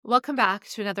Welcome back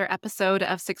to another episode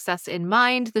of Success in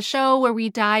Mind, the show where we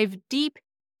dive deep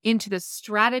into the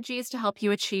strategies to help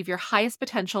you achieve your highest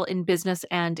potential in business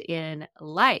and in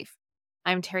life.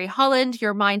 I'm Terry Holland,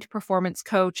 your mind performance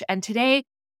coach, and today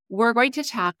we're going to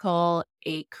tackle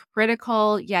a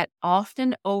critical yet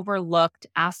often overlooked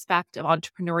aspect of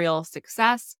entrepreneurial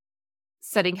success: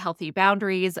 setting healthy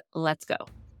boundaries. Let's go.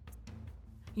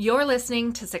 You're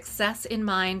listening to Success in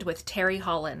Mind with Terry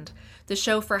Holland, the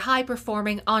show for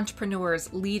high-performing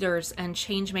entrepreneurs, leaders, and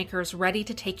changemakers ready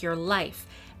to take your life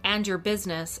and your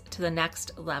business to the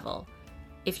next level.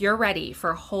 If you're ready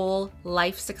for whole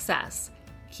life success,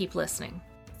 keep listening.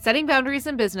 Setting boundaries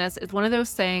in business is one of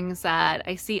those things that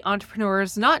I see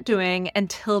entrepreneurs not doing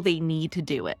until they need to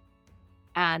do it.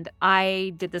 And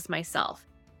I did this myself.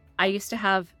 I used to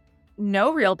have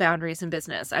no real boundaries in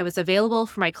business. I was available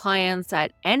for my clients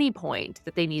at any point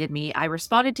that they needed me. I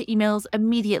responded to emails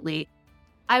immediately.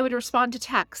 I would respond to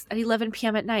texts at 11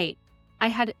 p.m. at night. I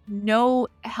had no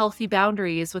healthy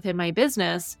boundaries within my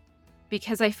business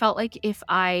because I felt like if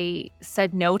I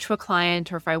said no to a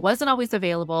client or if I wasn't always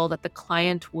available, that the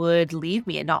client would leave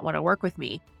me and not want to work with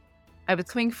me. I was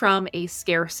coming from a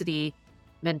scarcity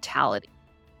mentality.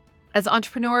 As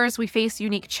entrepreneurs, we face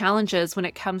unique challenges when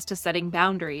it comes to setting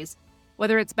boundaries.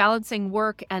 Whether it's balancing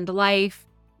work and life,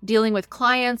 dealing with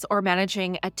clients, or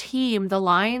managing a team, the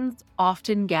lines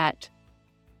often get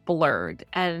blurred.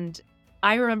 And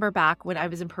I remember back when I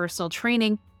was in personal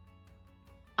training,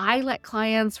 I let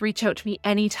clients reach out to me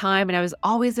anytime and I was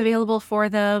always available for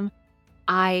them.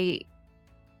 I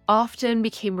often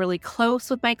became really close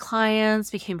with my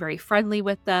clients, became very friendly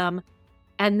with them.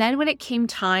 And then when it came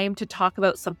time to talk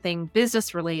about something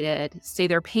business related, say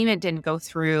their payment didn't go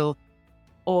through,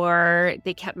 or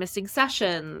they kept missing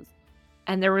sessions,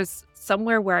 and there was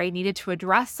somewhere where I needed to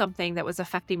address something that was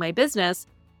affecting my business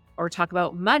or talk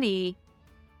about money,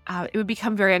 it would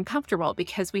become very uncomfortable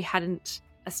because we hadn't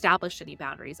established any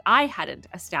boundaries. I hadn't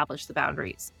established the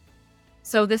boundaries.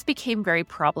 So this became very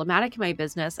problematic in my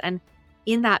business. And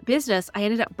in that business, I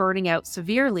ended up burning out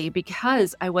severely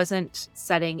because I wasn't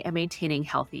setting and maintaining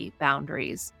healthy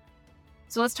boundaries.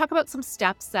 So let's talk about some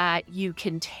steps that you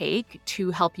can take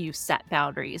to help you set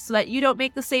boundaries so that you don't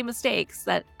make the same mistakes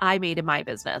that I made in my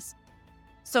business.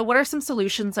 So what are some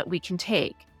solutions that we can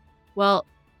take? Well,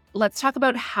 let's talk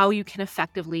about how you can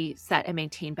effectively set and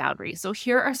maintain boundaries. So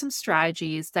here are some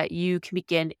strategies that you can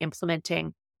begin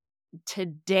implementing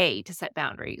today to set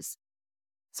boundaries.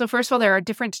 So first of all, there are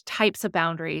different types of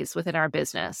boundaries within our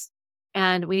business.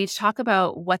 And we need to talk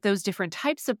about what those different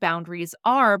types of boundaries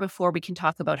are before we can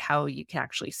talk about how you can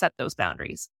actually set those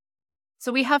boundaries.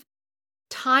 So we have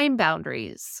time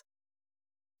boundaries.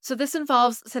 So this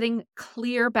involves setting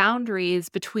clear boundaries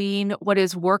between what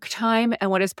is work time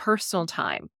and what is personal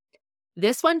time.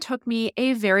 This one took me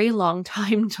a very long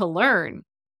time to learn.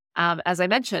 As I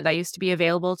mentioned, I used to be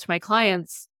available to my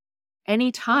clients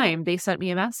anytime they sent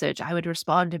me a message. I would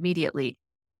respond immediately,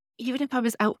 even if I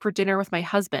was out for dinner with my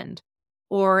husband,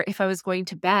 or if I was going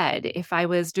to bed, if I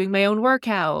was doing my own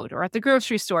workout or at the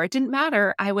grocery store. It didn't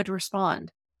matter. I would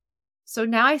respond. So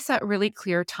now I set really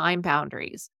clear time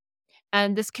boundaries.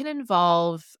 And this can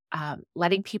involve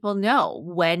letting people know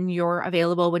when you're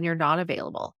available, when you're not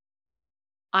available.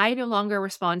 I no longer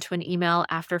respond to an email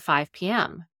after 5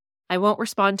 p.m. I won't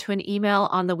respond to an email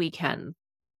on the weekend.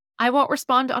 I won't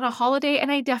respond on a holiday,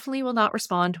 and I definitely will not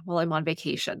respond while I'm on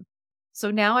vacation.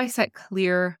 So now I set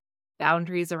clear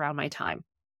boundaries around my time.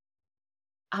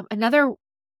 Another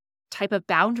type of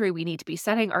boundary we need to be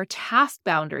setting are task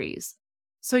boundaries.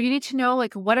 So you need to know,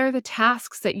 what are the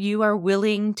tasks that you are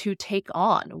willing to take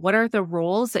on? What are the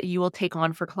roles that you will take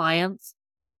on for clients?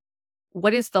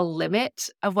 What is the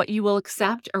limit of what you will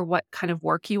accept or what kind of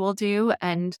work you will do?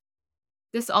 And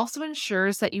this also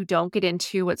ensures that you don't get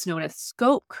into what's known as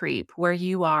scope creep, where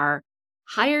you are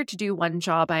hired to do one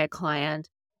job by a client,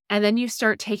 and then you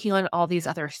start taking on all these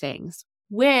other things,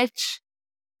 which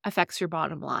affects your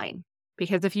bottom line.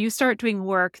 Because if you start doing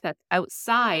work that's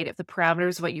outside of the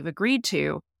parameters of what you've agreed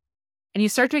to, and you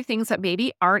start doing things that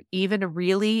maybe aren't even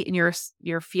really in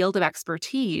your field of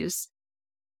expertise,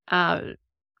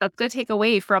 that's going to take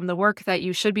away from the work that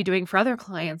you should be doing for other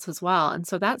clients as well. And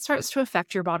so that starts to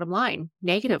affect your bottom line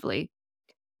negatively.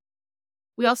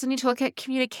 We also need to look at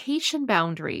communication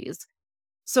boundaries.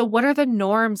 So what are the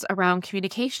norms around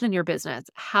communication in your business?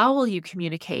 How will you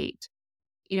communicate?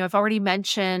 I've already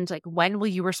mentioned when will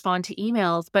you respond to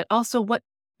emails, but also what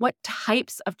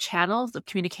types of channels of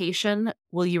communication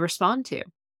will you respond to?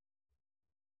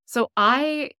 So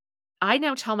I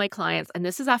now tell my clients, and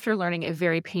this is after learning a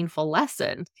very painful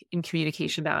lesson in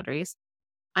communication boundaries,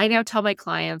 I now tell my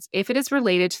clients, if it is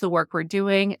related to the work we're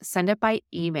doing, send it by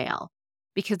email.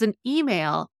 Because an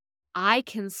email, I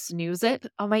can snooze it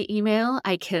on my email.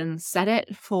 I can set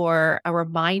it for a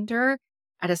reminder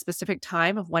at a specific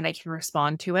time of when I can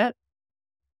respond to it.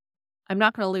 I'm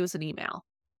not going to lose an email.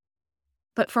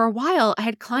 But for a while, I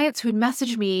had clients who would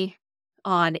message me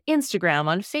on Instagram,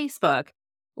 on Facebook,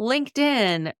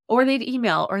 LinkedIn, or they'd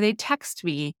email or they'd text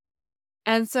me.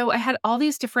 And so I had all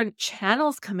these different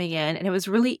channels coming in, and it was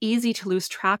really easy to lose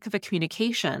track of a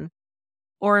communication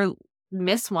or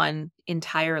miss one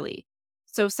entirely.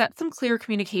 So set some clear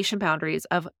communication boundaries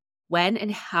of when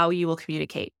and how you will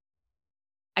communicate.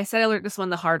 I said I learned this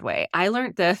one the hard way. I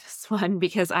learned this one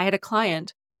because I had a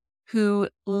client who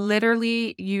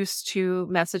literally used to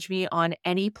message me on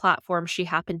any platform she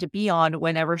happened to be on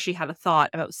whenever she had a thought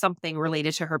about something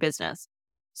related to her business.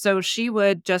 So she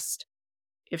would just,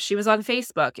 if she was on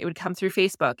Facebook, it would come through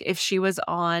Facebook. If she was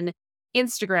on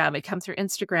Instagram, it'd come through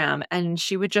Instagram. And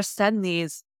she would just send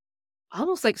these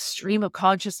almost like stream of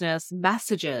consciousness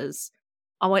messages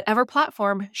on whatever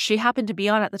platform she happened to be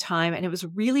on at the time. And it was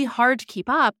really hard to keep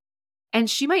up. And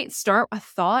she might start a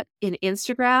thought in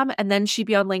Instagram and then she'd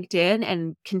be on LinkedIn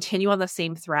and continue on the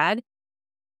same thread.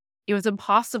 It was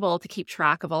impossible to keep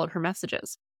track of all of her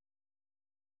messages.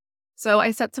 So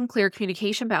I set some clear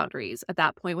communication boundaries at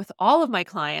that point with all of my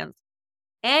clients.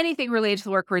 Anything related to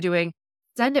the work we're doing,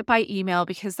 send it by email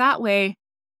because that way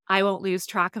I won't lose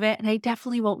track of it and I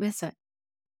definitely won't miss it.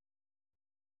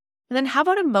 And then how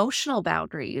about emotional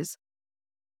boundaries?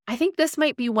 I think this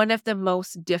might be one of the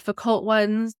most difficult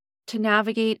ones to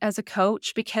navigate as a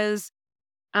coach because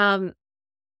um,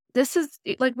 this is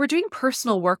like we're doing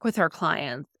personal work with our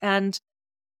clients. And,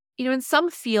 in some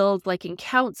fields, like in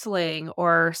counseling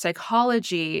or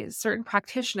psychology, certain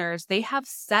practitioners, they have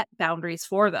set boundaries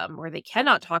for them where they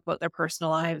cannot talk about their personal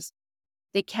lives.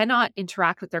 They cannot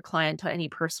interact with their client on any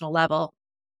personal level.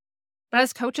 But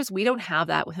as coaches, we don't have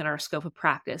that within our scope of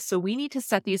practice. So we need to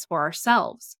set these for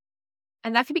ourselves.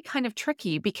 And that can be kind of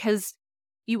tricky because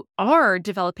you are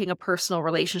developing a personal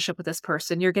relationship with this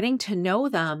person. You're getting to know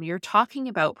them. You're talking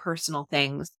about personal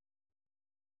things.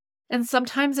 And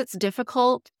sometimes it's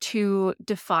difficult to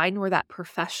define where that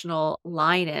professional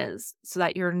line is so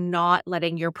that you're not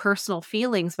letting your personal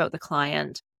feelings about the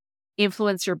client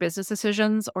influence your business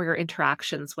decisions or your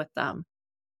interactions with them.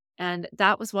 And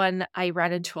that was one I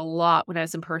ran into a lot when I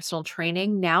was in personal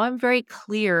training. Now I'm very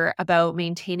clear about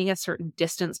maintaining a certain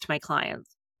distance to my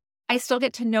clients. I still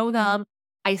get to know them.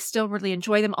 I still really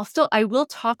enjoy them. I will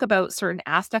talk about certain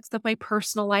aspects of my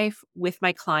personal life with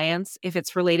my clients if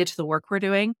it's related to the work we're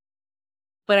doing,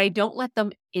 but I don't let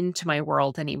them into my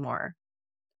world anymore.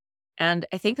 And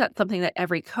I think that's something that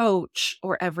every coach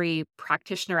or every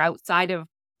practitioner outside of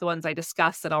the ones I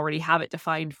discussed that already have it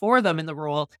defined for them in the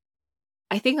role,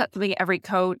 I think that's something every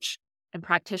coach and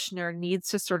practitioner needs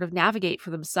to sort of navigate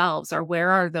for themselves, or where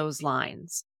are those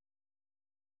lines?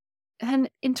 And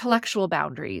intellectual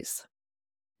boundaries.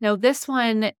 Now, this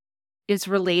one is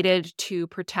related to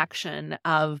protection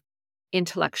of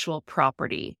intellectual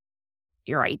property,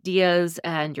 your ideas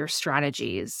and your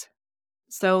strategies.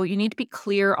 So you need to be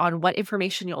clear on what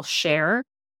information you'll share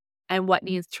and what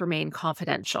needs to remain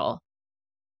confidential.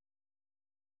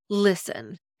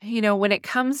 Listen, when it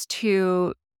comes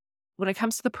to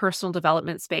the personal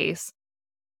development space,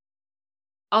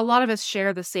 a lot of us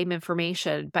share the same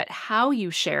information, but how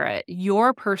you share it,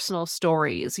 your personal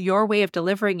stories, your way of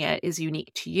delivering it is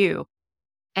unique to you.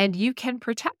 And you can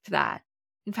protect that.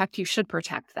 In fact, you should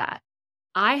protect that.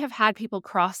 I have had people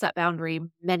cross that boundary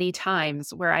many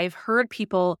times where I've heard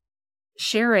people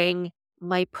sharing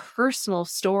my personal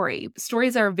stories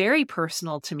that are very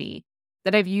personal to me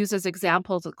that I've used as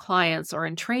examples with clients or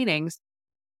in trainings.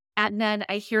 And then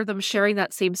I hear them sharing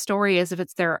that same story as if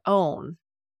it's their own.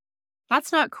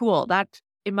 That's not cool. That,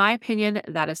 in my opinion,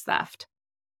 that is theft.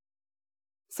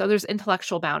 So there's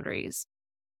intellectual boundaries.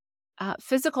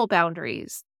 Physical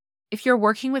boundaries. If you're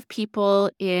working with people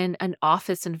in an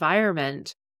office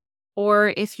environment,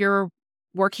 or if you're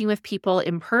working with people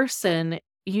in person,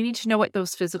 you need to know what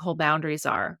those physical boundaries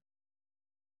are.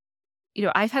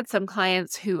 I've had some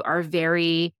clients who are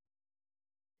they're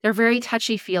very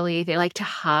touchy-feely. They like to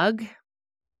hug.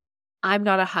 I'm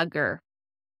not a hugger.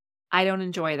 I don't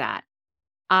enjoy that.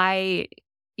 I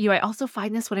also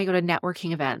find this when I go to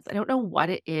networking events. I don't know what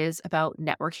it is about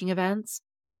networking events,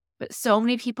 but so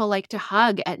many people like to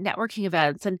hug at networking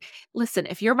events. And listen,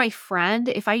 if you're my friend,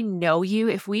 if I know you,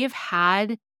 if we have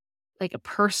had like a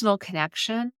personal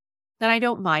connection, then I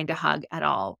don't mind a hug at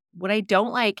all. What I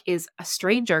don't like is a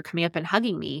stranger coming up and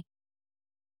hugging me.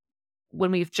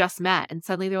 when we've just met and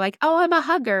suddenly they're like, oh, I'm a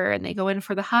hugger. And they go in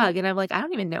for the hug. And I'm like, I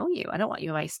don't even know you. I don't want you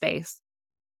in my space.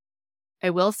 I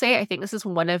will say, I think this is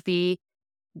one of the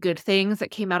good things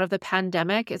that came out of the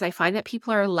pandemic is I find that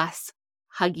people are less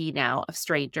huggy now of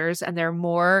strangers and they're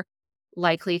more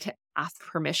likely to ask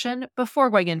permission before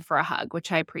going in for a hug,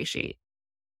 which I appreciate.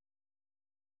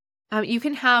 You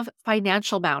can have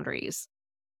financial boundaries.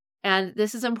 And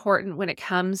this is important when it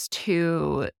comes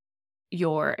to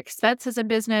your expenses in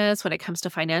business, when it comes to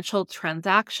financial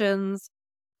transactions,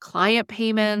 client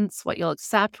payments, what you'll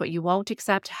accept, what you won't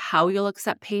accept, how you'll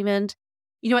accept payment.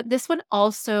 You know what? This one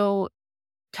also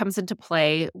comes into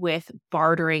play with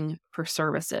bartering for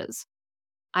services.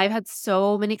 I've had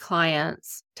so many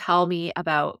clients tell me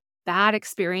about bad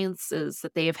experiences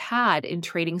that they have had in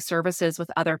trading services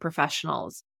with other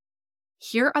professionals.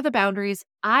 Here are the boundaries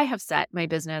I have set my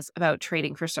business about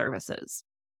trading for services.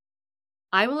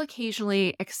 I will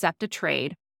occasionally accept a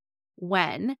trade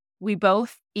when we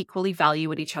both equally value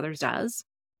what each other does,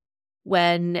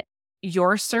 when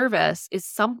your service is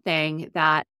something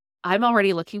that I'm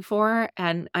already looking for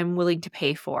and I'm willing to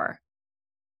pay for,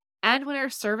 and when our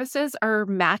services are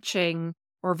matching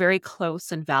or very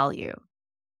close in value.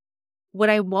 What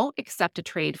I won't accept a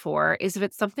trade for is if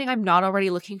it's something I'm not already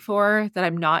looking for, that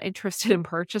I'm not interested in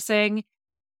purchasing.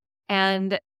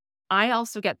 And I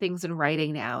also get things in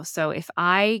writing now. So if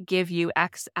I give you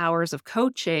X hours of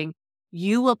coaching,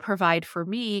 you will provide for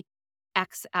me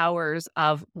X hours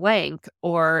of blank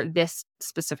or this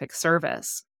specific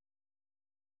service.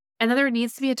 And then there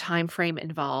needs to be a time frame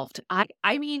involved.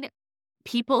 I mean,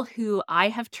 people who I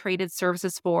have traded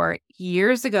services for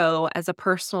years ago as a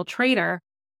personal trainer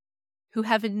who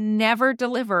have never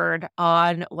delivered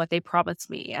on what they promised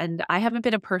me. And I haven't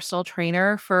been a personal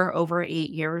trainer for over 8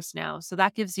 years now. So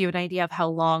that gives you an idea of how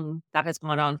long that has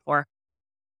gone on for.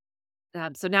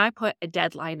 So now I put a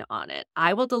deadline on it.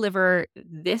 I will deliver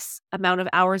this amount of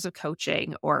hours of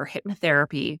coaching or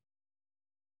hypnotherapy.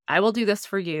 I will do this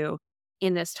for you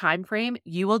in this time frame.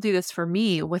 You will do this for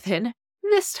me within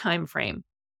this time frame.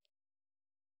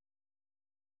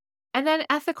 And then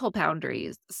ethical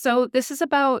boundaries. So this is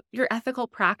about your ethical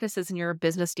practices in your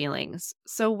business dealings.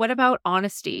 So what about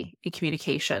honesty in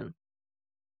communication?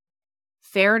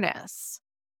 Fairness,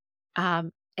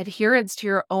 adherence to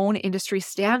your own industry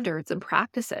standards and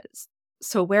practices.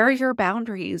 So where are your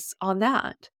boundaries on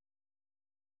that?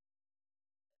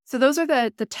 So those are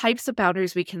the types of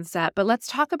boundaries we can set, but let's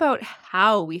talk about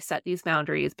how we set these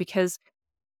boundaries because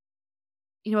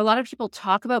a lot of people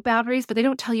talk about boundaries, but they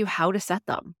don't tell you how to set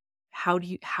them. How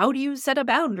do you set a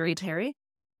boundary, Terry?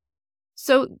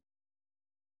 So,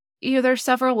 there are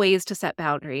several ways to set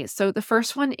boundaries. So the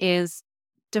first one is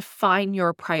define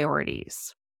your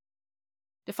priorities.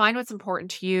 Define what's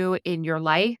important to you in your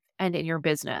life and in your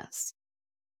business.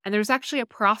 And there's actually a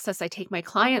process I take my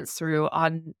clients through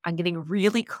on getting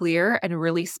really clear and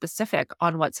really specific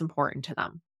on what's important to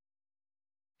them.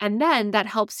 And then that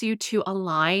helps you to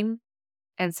align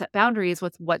and set boundaries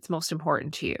with what's most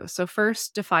important to you. So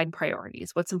first, define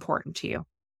priorities. What's important to you?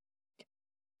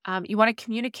 You want to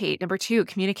communicate. Number 2,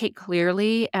 communicate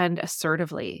clearly and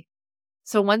assertively.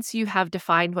 So once you have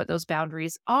defined what those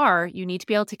boundaries are, you need to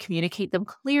be able to communicate them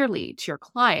clearly to your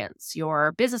clients,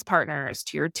 your business partners,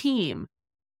 to your team.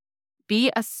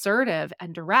 Be assertive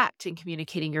and direct in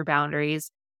communicating your boundaries,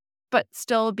 but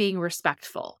still being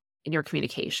respectful in your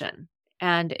communication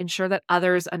and ensure that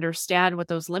others understand what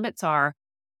those limits are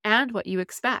and what you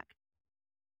expect.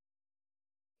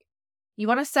 You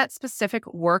want to set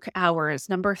specific work hours.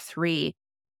 Number 3,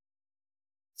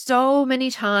 so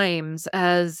many times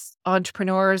as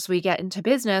entrepreneurs, we get into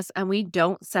business and we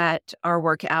don't set our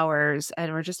work hours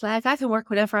and we're just like, I can work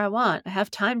whenever I want. I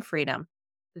have time freedom.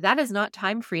 That is not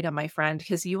time freedom, my friend,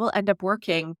 because you will end up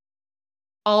working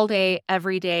all day,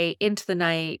 every day, into the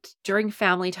night, during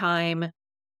family time,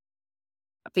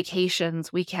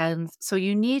 vacations, weekends. So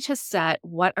you need to set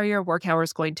what are your work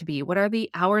hours going to be? What are the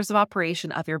hours of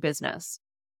operation of your business?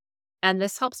 And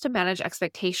this helps to manage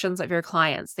expectations of your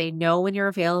clients. They know when you're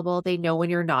available. They know when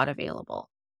you're not available.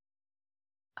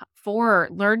 4,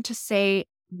 learn to say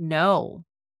no.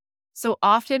 So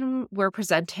often we're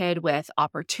presented with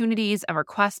opportunities and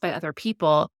requests by other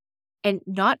people, and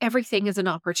not everything is an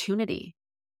opportunity.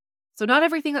 So not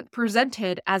everything that's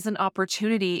presented as an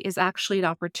opportunity is actually an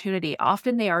opportunity.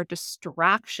 Often they are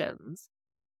distractions.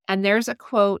 And there's a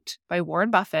quote by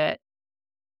Warren Buffett.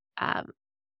 I'm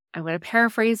going to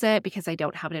paraphrase it because I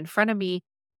don't have it in front of me.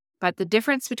 But the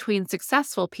difference between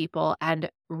successful people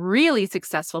and really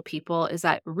successful people is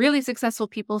that really successful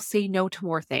people say no to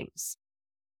more things.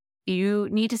 You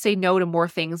need to say no to more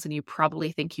things than you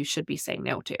probably think you should be saying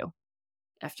no to.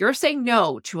 If you're saying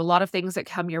no to a lot of things that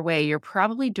come your way, you're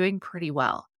probably doing pretty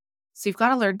well. So you've got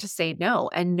to learn to say no.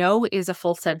 And no is a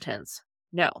full sentence.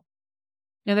 No.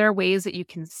 Now, there are ways that you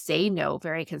can say no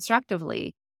very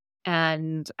constructively.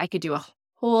 And I could do a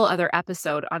whole other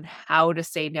episode on how to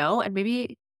say no. And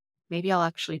maybe I'll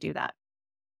actually do that.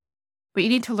 But you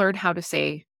need to learn how to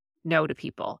say no to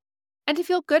people and to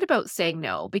feel good about saying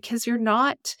no, because you're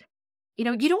not, you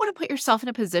don't want to put yourself in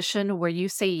a position where you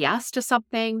say yes to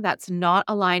something that's not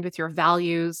aligned with your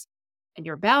values and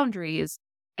your boundaries.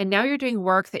 And now you're doing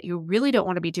work that you really don't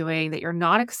want to be doing, that you're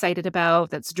not excited about,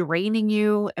 that's draining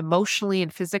you emotionally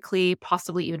and physically,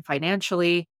 possibly even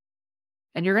financially.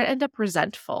 And you're going to end up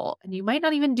resentful, and you might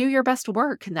not even do your best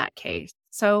work in that case.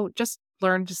 So just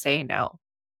learn to say no.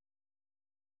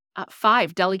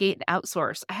 5, delegate and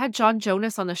outsource. I had John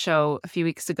Jonas on the show a few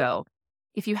weeks ago.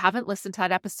 If you haven't listened to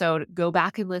that episode, go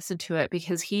back and listen to it,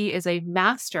 because he is a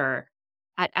master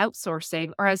at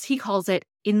outsourcing, or as he calls it,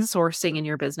 insourcing in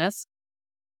your business.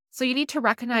 So you need to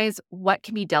recognize what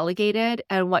can be delegated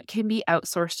and what can be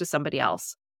outsourced to somebody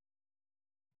else.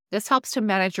 This helps to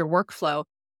manage your workflow,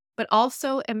 but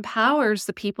also empowers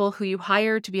the people who you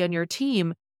hire to be on your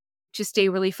team to stay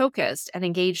really focused and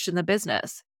engaged in the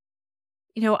business.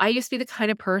 I used to be the kind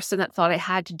of person that thought I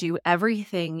had to do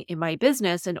everything in my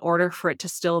business in order for it to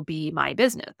still be my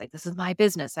business. Like, this is my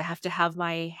business. I have to have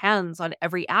my hands on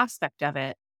every aspect of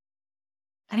it.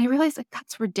 And I realized, like,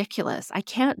 that's ridiculous. I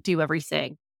can't do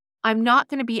everything. I'm not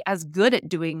going to be as good at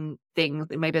doing things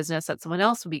in my business that someone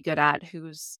else would be good at,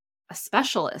 who's a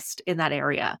specialist in that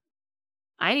area.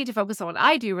 I need to focus on what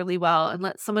I do really well and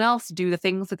let someone else do the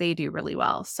things that they do really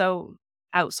well. So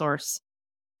outsource.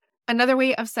 Another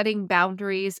way of setting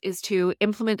boundaries is to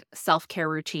implement self-care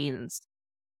routines.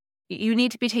 You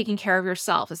need to be taking care of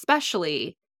yourself,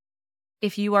 especially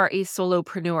if you are a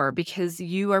solopreneur, because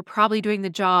you are probably doing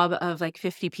the job of like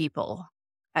 50 people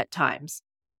at times.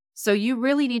 So you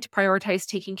really need to prioritize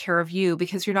taking care of you,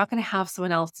 because you're not going to have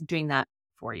someone else doing that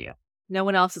for you. No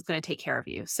one else is going to take care of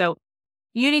you. So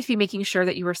you need to be making sure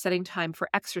that you are setting time for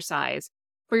exercise,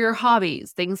 for your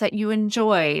hobbies, things that you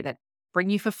enjoy, that bring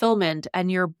you fulfillment,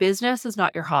 and your business is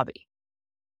not your hobby.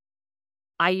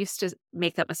 I used to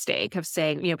make that mistake of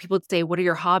saying, people would say, "What are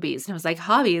your hobbies?" And I was like,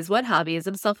 "Hobbies? What hobbies?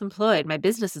 I'm self-employed. My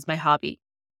business is my hobby."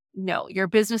 No, your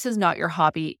business is not your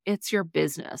hobby. It's your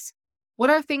business. What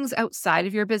are things outside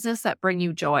of your business that bring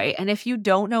you joy? And if you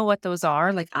don't know what those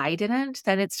are, like I didn't,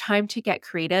 then it's time to get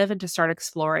creative and to start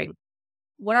exploring.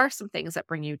 What are some things that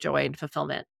bring you joy and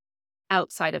fulfillment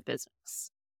outside of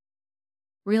business?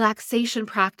 Relaxation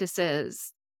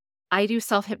practices. I do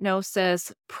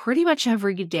self-hypnosis pretty much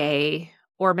every day,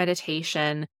 or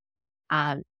meditation.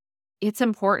 Um, it's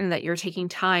important that you're taking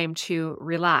time to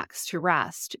relax, to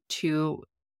rest, to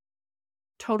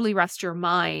totally rest your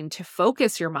mind, to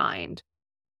focus your mind.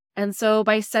 And so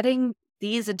by setting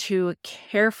these into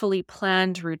carefully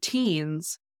planned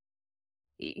routines,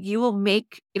 it'll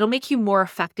make you more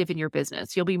effective in your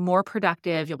business. You'll be more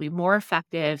productive, you'll be more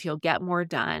effective, you'll get more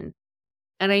done.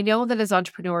 And I know that as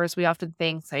entrepreneurs, we often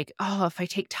think like, oh, if I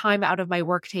take time out of my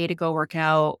workday to go work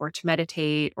out or to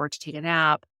meditate or to take a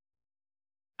nap,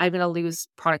 I'm going to lose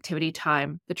productivity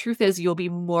time. The truth is, you'll be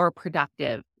more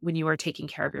productive when you are taking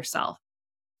care of yourself.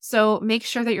 So make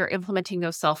sure that you're implementing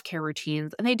those self-care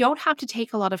routines, and they don't have to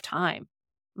take a lot of time.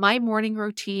 My morning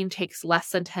routine takes less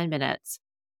than 10 minutes.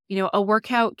 A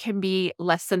workout can be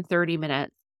less than 30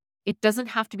 minutes. It doesn't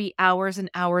have to be hours and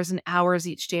hours and hours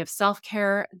each day of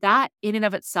self-care. That in and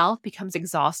of itself becomes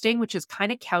exhausting, which is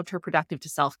kind of counterproductive to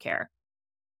self-care.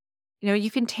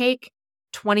 You can take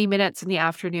 20 minutes in the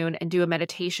afternoon and do a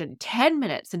meditation, 10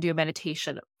 minutes and do a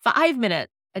meditation, 5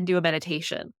 minutes and do a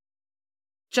meditation.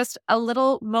 Just a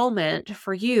little moment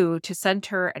for you to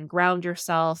center and ground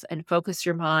yourself and focus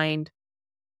your mind,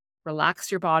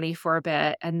 relax your body for a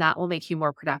bit, and that will make you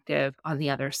more productive on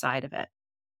the other side of it.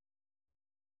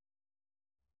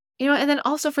 And then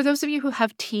also for those of you who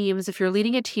have teams, if you're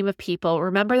leading a team of people,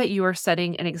 remember that you are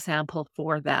setting an example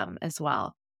for them as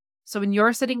well. So when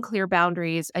you're setting clear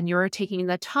boundaries and you're taking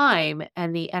the time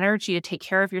and the energy to take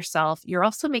care of yourself, you're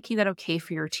also making that okay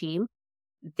for your team.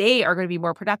 They are going to be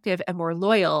more productive and more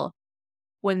loyal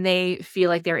when they feel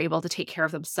like they're able to take care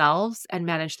of themselves and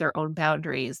manage their own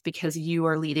boundaries, because you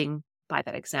are leading by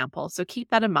that example. So keep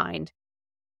that in mind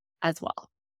as well.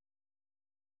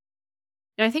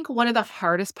 And I think one of the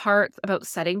hardest parts about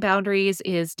setting boundaries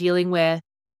is dealing with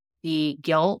the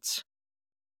guilt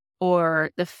or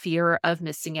the fear of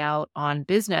missing out on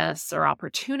business or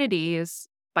opportunities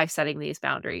by setting these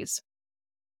boundaries.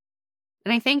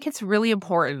 And I think it's really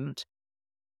important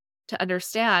to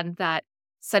understand that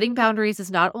Setting boundaries is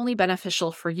not only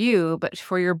beneficial for you, but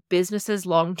for your business's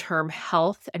long-term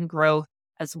health and growth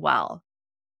as well.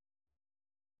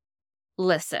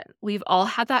 Listen, we've all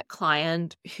had that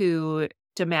client who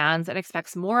demands and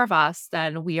expects more of us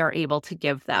than we are able to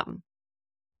give them.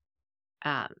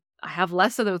 Um, I have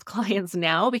less of those clients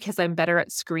now because I'm better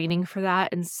at screening for that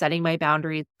and setting my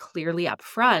boundaries clearly up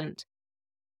front.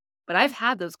 But I've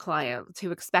had those clients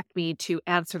who expect me to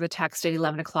answer the text at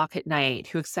 11 o'clock at night,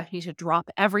 who expect me to drop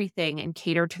everything and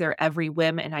cater to their every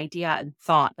whim and idea and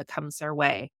thought that comes their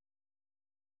way.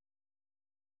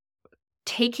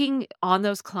 Taking on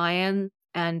those clients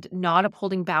and not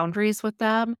upholding boundaries with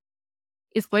them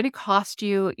is going to cost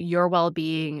you your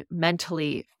well-being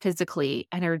mentally, physically,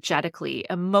 energetically,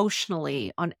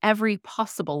 emotionally, on every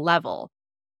possible level.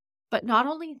 But not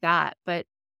only that, but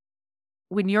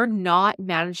when you're not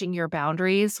managing your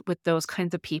boundaries with those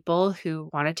kinds of people who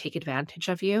want to take advantage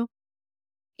of you,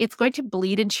 it's going to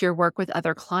bleed into your work with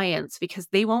other clients because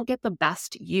they won't get the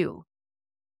best you.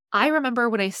 I remember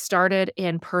when I started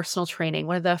in personal training,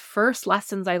 one of the first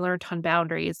lessons I learned on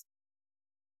boundaries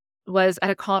was at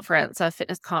a conference, a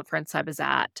fitness conference I was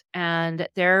at. And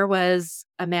there was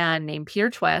a man named Peter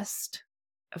Twist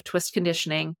of Twist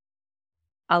Conditioning,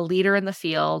 a leader in the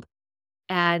field.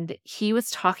 And he was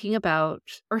talking about,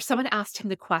 or someone asked him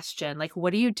the question, like,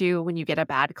 what do you do when you get a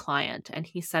bad client? And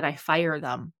he said, I fire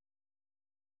them.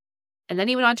 And then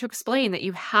he went on to explain that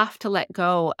you have to let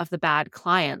go of the bad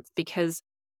clients because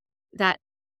that,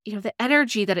 the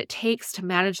energy that it takes to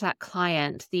manage that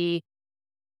client, you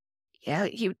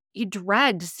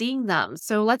dread seeing them.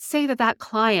 So let's say that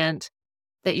client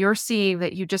that you're seeing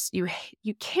that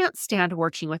you can't stand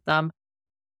working with them.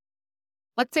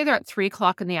 Let's say they're at 3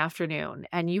 o'clock in the afternoon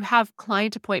and you have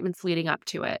client appointments leading up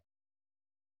to it.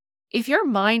 If your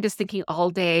mind is thinking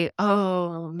all day,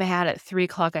 oh man, at 3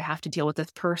 o'clock, I have to deal with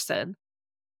this person,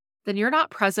 then you're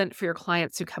not present for your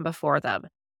clients who come before them.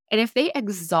 And if they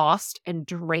exhaust and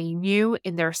drain you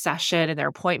in their session, in their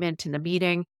appointment, in the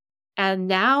meeting, and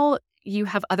now you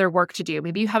have other work to do,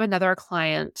 maybe you have another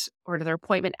client or another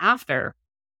appointment after,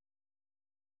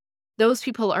 those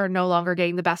people are no longer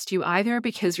getting the best you either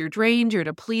because you're drained, you're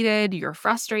depleted, you're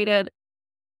frustrated.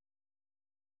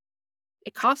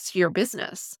 It costs you your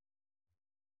business.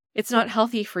 It's not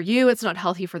healthy for you. It's not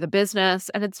healthy for the business.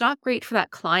 And it's not great for that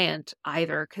client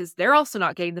either because they're also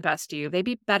not getting the best of you. They'd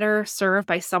be better served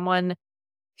by someone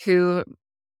who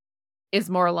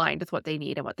is more aligned with what they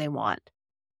need and what they want.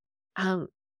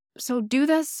 So do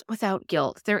this without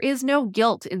guilt. There is no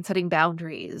guilt in setting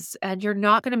boundaries, and you're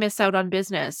not going to miss out on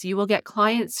business. You will get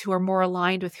clients who are more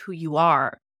aligned with who you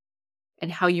are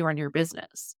and how you run your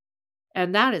business.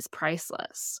 And that is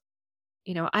priceless.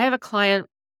 I have a client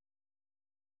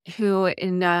who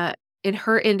in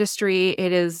her industry,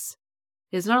 it is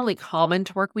not only common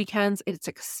to work weekends, it's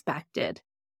expected.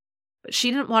 But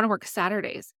she didn't want to work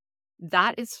Saturdays.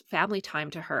 That is family time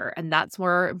to her, and that's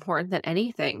more important than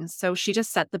anything. So she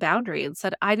just set the boundary and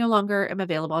said, I no longer am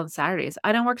available on Saturdays.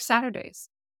 I don't work Saturdays.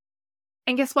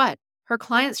 And guess what? Her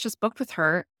clients just booked with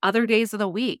her other days of the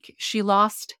week. She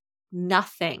lost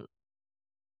nothing.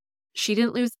 She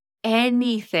didn't lose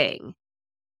anything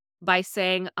by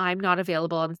saying, I'm not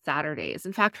available on Saturdays.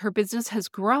 In fact, her business has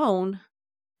grown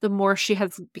the more she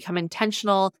has become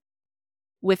intentional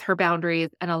with her boundaries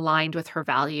and aligned with her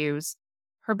values.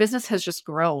 Her business has just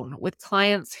grown with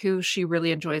clients who she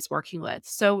really enjoys working with.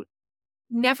 So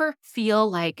never feel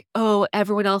like, oh,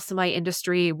 everyone else in my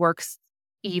industry works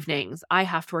evenings. I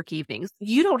have to work evenings.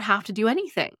 You don't have to do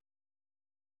anything.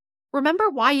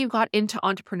 Remember why you got into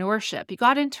entrepreneurship. You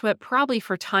got into it probably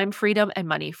for time freedom and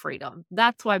money freedom.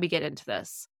 That's why we get into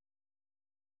this.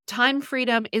 Time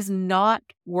freedom is not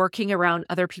working around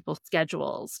other people's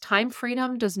schedules. Time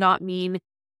freedom does not mean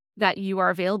that you are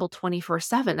available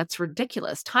 24/7. That's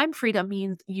ridiculous. Time freedom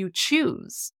means you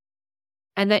choose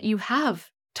and that you have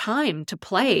time to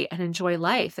play and enjoy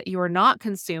life, that you are not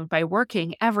consumed by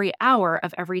working every hour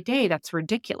of every day. That's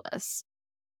ridiculous.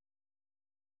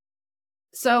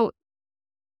 So,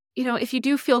 if you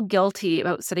do feel guilty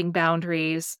about setting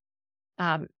boundaries,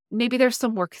 maybe there's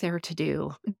some work there to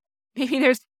do.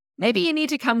 Maybe you need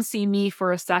to come see me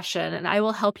for a session and I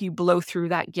will help you blow through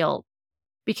that guilt.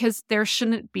 Because there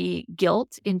shouldn't be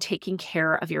guilt in taking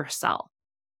care of yourself.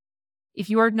 If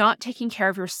you are not taking care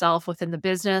of yourself within the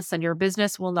business, then your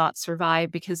business will not survive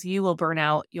because you will burn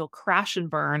out. You'll crash and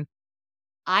burn.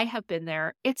 I have been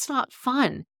there. It's not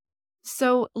fun.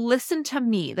 So listen to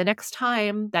me the next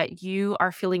time that you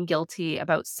are feeling guilty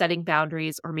about setting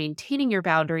boundaries or maintaining your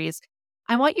boundaries.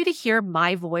 I want you to hear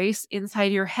my voice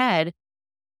inside your head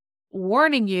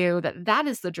warning you that that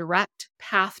is the direct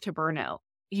path to burnout.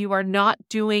 You are not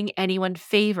doing anyone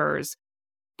favors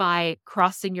by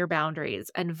crossing your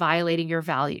boundaries and violating your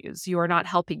values. You are not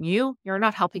helping you. You're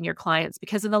not helping your clients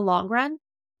because in the long run,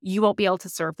 you won't be able to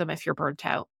serve them if you're burnt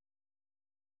out.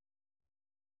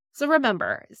 So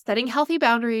remember, setting healthy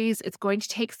boundaries, it's going to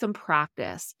take some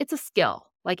practice. It's a skill.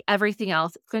 Like everything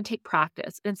else, it's going to take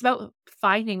practice. And it's about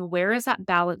finding where is that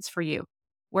balance for you?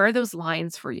 Where are those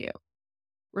lines for you?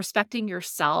 Respecting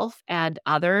yourself and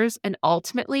others. And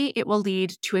ultimately, it will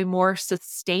lead to a more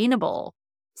sustainable,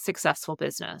 successful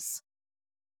business.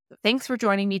 So thanks for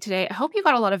joining me today. I hope you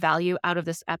got a lot of value out of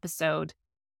this episode.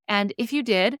 And if you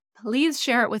did, please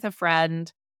share it with a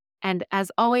friend. And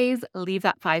as always, leave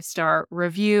that 5-star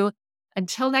review.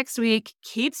 Until next week,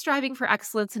 keep striving for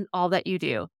excellence in all that you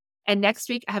do. And next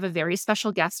week, I have a very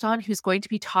special guest on who's going to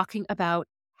be talking about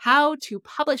how to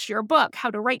publish your book, how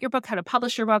to write your book, how to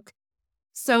publish your book.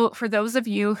 So for those of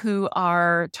you who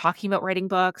are talking about writing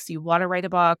books, you want to write a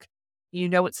book, you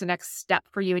know what's the next step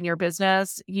for you in your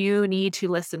business, you need to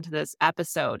listen to this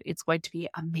episode. It's going to be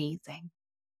amazing.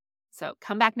 So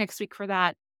come back next week for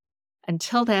that.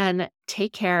 Until then,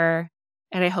 take care,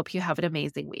 and I hope you have an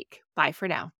amazing week. Bye for now.